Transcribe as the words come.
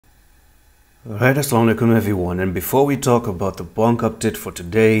Alright, assalamu alaikum everyone, and before we talk about the bonk update for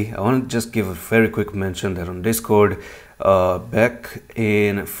today, I want to just give a very quick mention that on Discord, back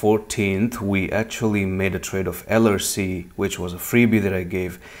in 14th, we actually made a trade of LRC, which was a freebie that I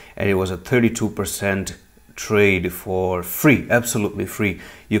gave, and it was a 32% trade for free, absolutely free.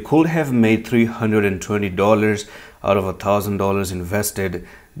 You could have made $320 out of $1,000 invested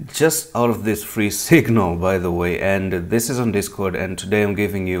just out of this free signal, by the way, and this is on Discord, and today I'm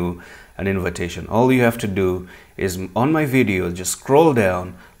giving you an invitation. All you have to do is on my video, just scroll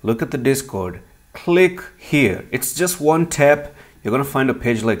down, look at the Discord, click here. It's just one tap. You're gonna find a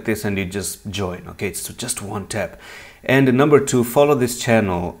page like this and you just join. Okay, it's just one tap. And number two, follow this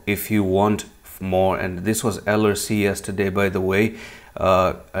channel if you want more. And this was LRC yesterday, by the way.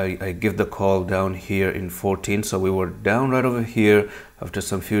 I give the call down here in 14, so we were down right over here. After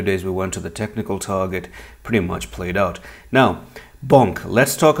some few days we went to the technical target, pretty much played out. Now bonk,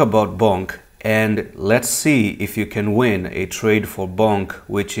 let's talk about bonk and let's see if you can win a trade for bonk,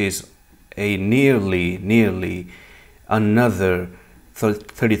 which is a nearly another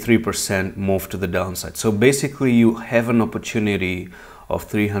 33% move to the downside. So basically you have an opportunity of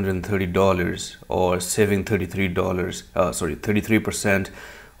 $330 or saving $33%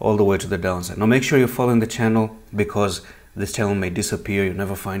 all the way to the downside. Now make sure you're following the channel because this channel may disappear, you'll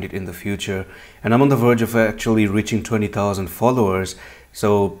never find it in the future. And I'm on the verge of actually reaching 20,000 followers.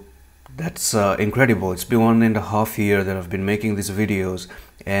 So that's incredible. It's been 1.5 years that I've been making these videos,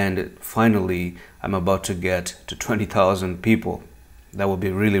 and finally I'm about to get to 20,000 people. That would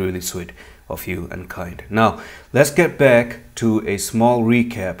be really sweet of you and kind. Now let's get back to a small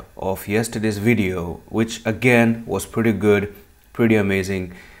recap of yesterday's video, which again was pretty good, pretty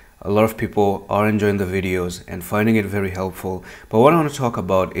amazing. A lot of people are enjoying the videos and finding it very helpful. But what I want to talk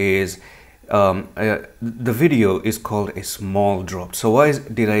about is the video is called a small drop. So why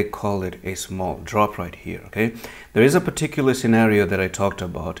did I call it a small drop right here? Okay, there is a particular scenario that I talked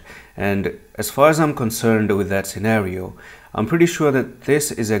about, and as far as I'm concerned with that scenario, I'm pretty sure that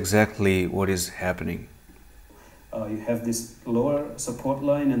this is exactly what is happening. You have this lower support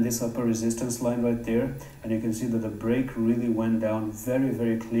line and this upper resistance line right there, and you can see that the break really went down,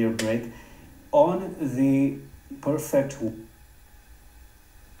 very clear break on the perfect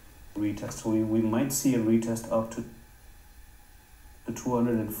retest. So we might see a retest up to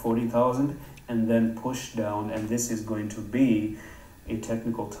 240,000 and then push down, and this is going to be a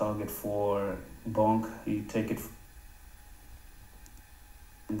technical target for bonk. You take it,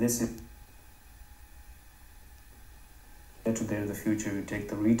 and this is to there in the future. You take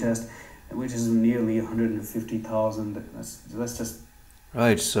the retest, which is nearly 150,000. That's just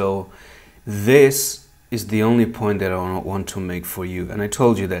right. So this is the only point that I want to make for you, and I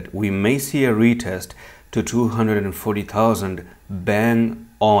told you that we may see a retest to 240,000. Bang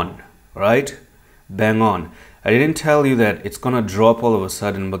on, right? Bang on. I didn't tell you that it's gonna drop all of a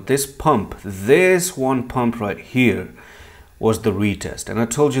sudden, but this pump, this one pump right here was the retest, and I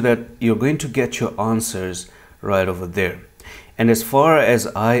told you that you're going to get your answers right over there. And as far as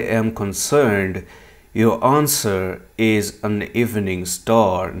I am concerned, your answer is an evening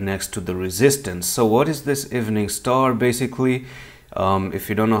star next to the resistance. So what is this evening star basically? If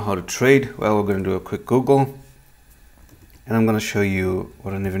you don't know how to trade, well, we're going to do a quick Google and I'm going to show you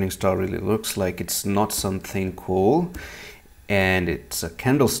what an evening star really looks like. It's not something cool, and it's a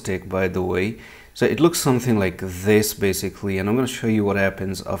candlestick, by the way. So it looks something like this basically, and I'm going to show you what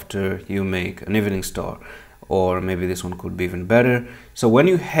happens after you make an evening star. Or maybe this one could be even better. So when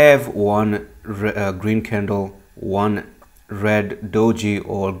you have one green candle, one red doji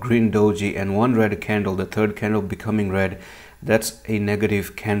or green doji, and one red candle, the third candle becoming red, that's a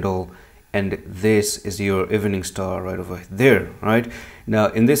negative candle, and this is your evening star right over there, right? Now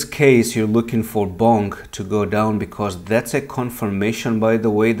in this case you're looking for bonk to go down because that's a confirmation, by the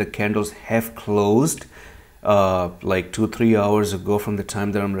way. The candles have closed like 2-3 hours ago from the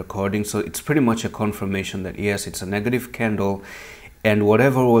time that I'm recording, so it's pretty much a confirmation that yes, it's a negative candle, and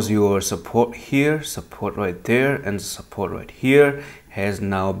whatever was your support here, support right there, and support right here has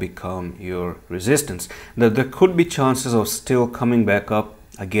now become your resistance. Now there could be chances of still coming back up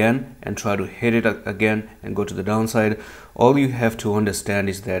again and try to hit it again and go to the downside. All you have to understand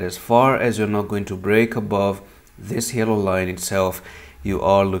is that as far as you're not going to break above this yellow line itself, you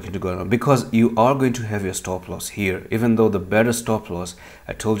are looking to go down, because you are going to have your stop loss here, even though the better stop loss,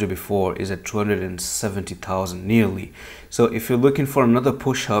 I told you before, is at 270,000 nearly. So if you're looking for another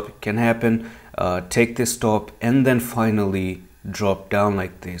push up, it can happen. Take this stop and then finally drop down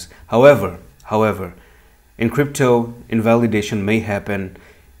like this. However, in crypto, invalidation may happen.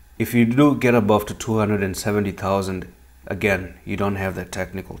 If you do get above to 270,000, again, you don't have that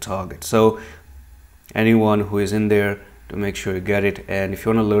technical target. So anyone who is in there, to make sure you get it. And if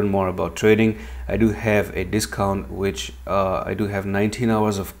you want to learn more about trading, I do have a discount, which I do have 19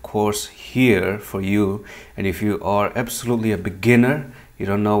 hours of course here for you. And if you are absolutely a beginner, you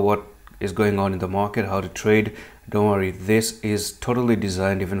don't know what is going on in the market, how to trade, don't worry, this is totally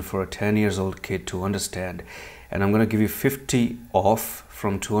designed even for a 10 years old kid to understand. And I'm going to give you 50 off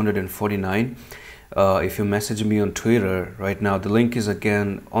from 249 if you message me on Twitter right now. The link is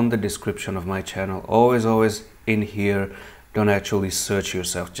again on the description of my channel, always in here. Don't actually search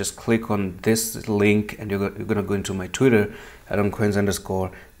yourself, just click on this link and you're gonna go into my Twitter at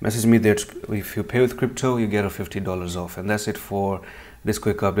 @BonkCoins_. Message me there. If you pay with crypto, you get a $50 off. And that's it for this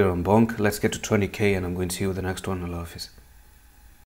quick update on Bonk. Let's get to 20K and I'm going to see you with the next one. Allah Hafiz.